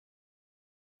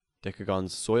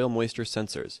Decagon's soil moisture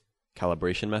sensors,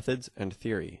 calibration methods, and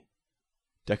theory.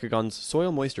 Decagon's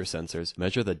soil moisture sensors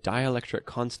measure the dielectric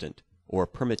constant, or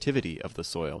permittivity of the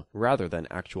soil, rather than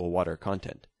actual water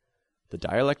content. The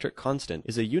dielectric constant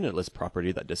is a unitless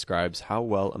property that describes how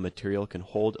well a material can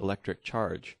hold electric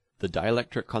charge. The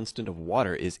dielectric constant of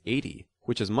water is 80,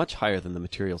 which is much higher than the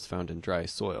materials found in dry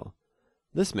soil.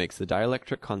 This makes the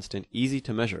dielectric constant easy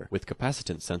to measure with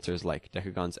capacitance sensors like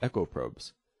Decagon's echo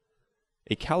probes.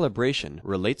 A calibration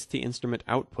relates the instrument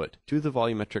output to the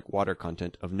volumetric water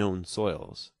content of known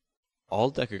soils.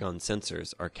 All Decagon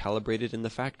sensors are calibrated in the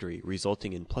factory,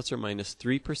 resulting in plus or minus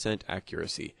 3%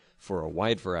 accuracy for a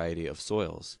wide variety of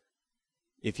soils.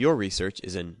 If your research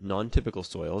is in non-typical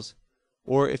soils,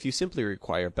 or if you simply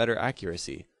require better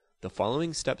accuracy, the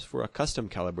following steps for a custom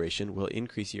calibration will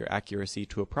increase your accuracy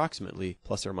to approximately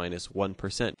plus or minus 1%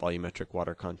 volumetric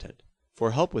water content.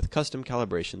 For help with custom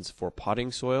calibrations for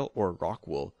potting soil or rock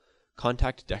wool,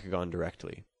 contact Decagon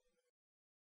directly.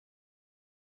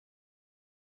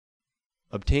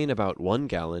 Obtain about 1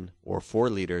 gallon or 4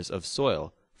 liters of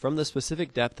soil from the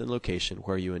specific depth and location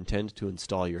where you intend to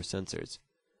install your sensors.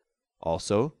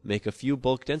 Also, make a few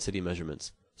bulk density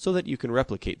measurements so that you can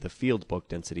replicate the field bulk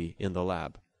density in the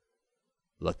lab.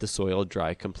 Let the soil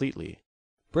dry completely.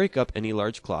 Break up any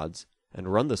large clods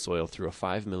and run the soil through a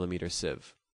 5 mm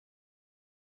sieve.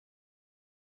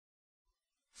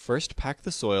 First, pack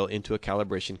the soil into a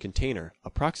calibration container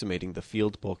approximating the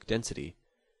field bulk density.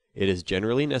 It is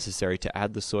generally necessary to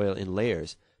add the soil in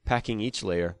layers, packing each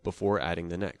layer before adding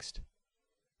the next.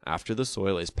 After the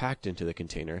soil is packed into the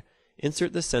container,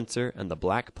 insert the sensor and the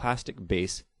black plastic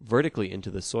base vertically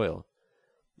into the soil.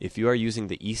 If you are using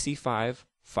the EC5,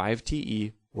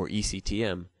 5TE, or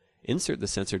ECTM, insert the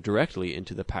sensor directly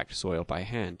into the packed soil by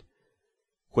hand.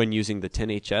 When using the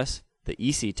 10HS, the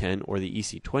EC10, or the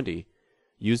EC20,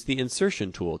 use the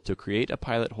insertion tool to create a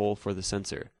pilot hole for the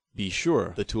sensor. Be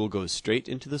sure the tool goes straight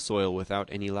into the soil without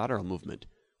any lateral movement,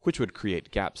 which would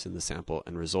create gaps in the sample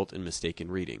and result in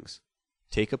mistaken readings.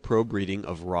 Take a probe reading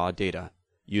of raw data,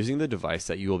 using the device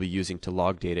that you will be using to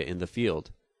log data in the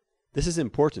field. This is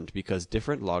important because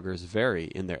different loggers vary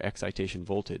in their excitation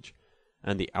voltage,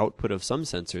 and the output of some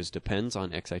sensors depends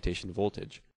on excitation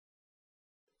voltage.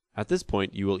 At this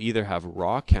point, you will either have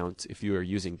raw counts if you are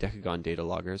using Decagon data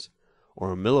loggers,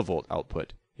 or a millivolt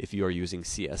output if you are using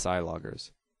CSI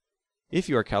loggers. If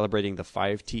you are calibrating the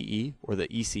 5TE or the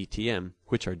ECTM,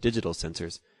 which are digital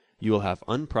sensors, you will have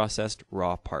unprocessed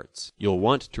raw parts. You'll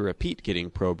want to repeat getting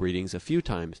probe readings a few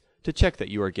times to check that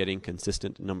you are getting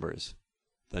consistent numbers.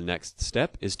 The next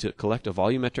step is to collect a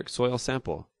volumetric soil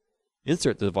sample.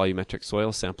 Insert the volumetric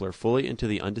soil sampler fully into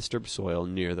the undisturbed soil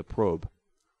near the probe.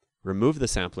 Remove the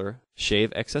sampler,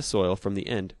 shave excess soil from the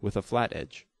end with a flat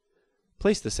edge.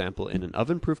 Place the sample in an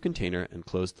oven-proof container and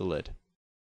close the lid.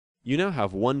 You now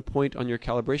have 1 point on your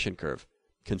calibration curve,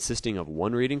 consisting of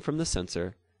 1 reading from the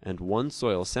sensor and 1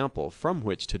 soil sample from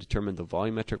which to determine the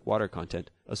volumetric water content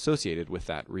associated with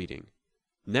that reading.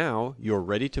 Now you're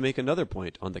ready to make another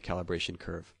point on the calibration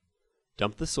curve.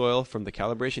 Dump the soil from the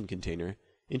calibration container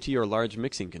into your large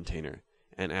mixing container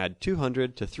and add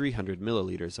 200 to 300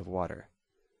 milliliters of water.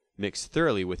 Mix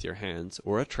thoroughly with your hands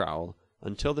or a trowel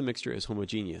until the mixture is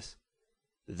homogeneous.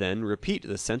 Then repeat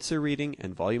the sensor reading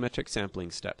and volumetric sampling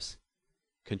steps.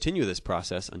 Continue this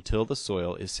process until the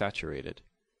soil is saturated.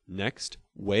 Next,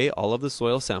 weigh all of the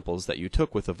soil samples that you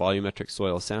took with the volumetric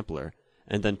soil sampler,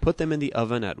 and then put them in the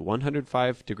oven at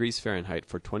 105 degrees Fahrenheit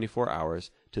for 24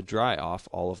 hours to dry off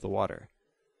all of the water.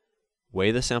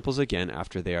 Weigh the samples again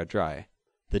after they are dry.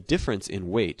 The difference in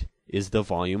weight is the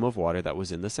volume of water that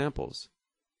was in the samples.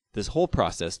 This whole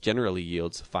process generally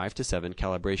yields 5 to 7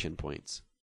 calibration points.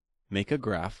 Make a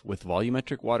graph with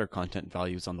volumetric water content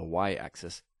values on the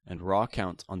y-axis and raw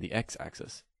counts on the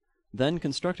x-axis. Then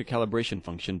construct a calibration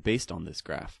function based on this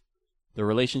graph. The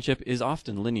relationship is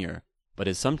often linear, but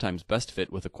is sometimes best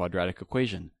fit with a quadratic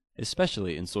equation,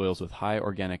 especially in soils with high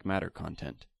organic matter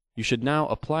content. You should now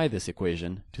apply this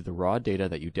equation to the raw data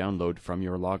that you download from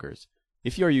your loggers.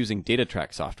 If you are using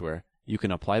DataTrack software, you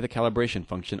can apply the calibration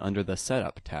function under the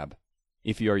Setup tab.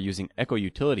 If you are using Eco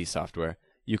Utility software,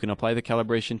 you can apply the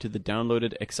calibration to the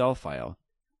downloaded Excel file.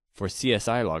 For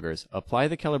CSI loggers, apply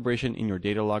the calibration in your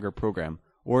data logger program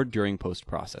or during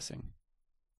post-processing.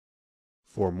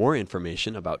 For more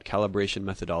information about calibration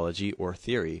methodology or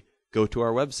theory, go to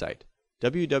our website,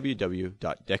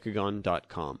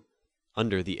 www.decagon.com,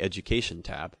 under the Education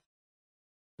tab.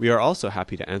 We are also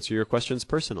happy to answer your questions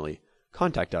personally.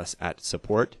 Contact us at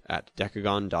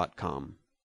support@decagon.com.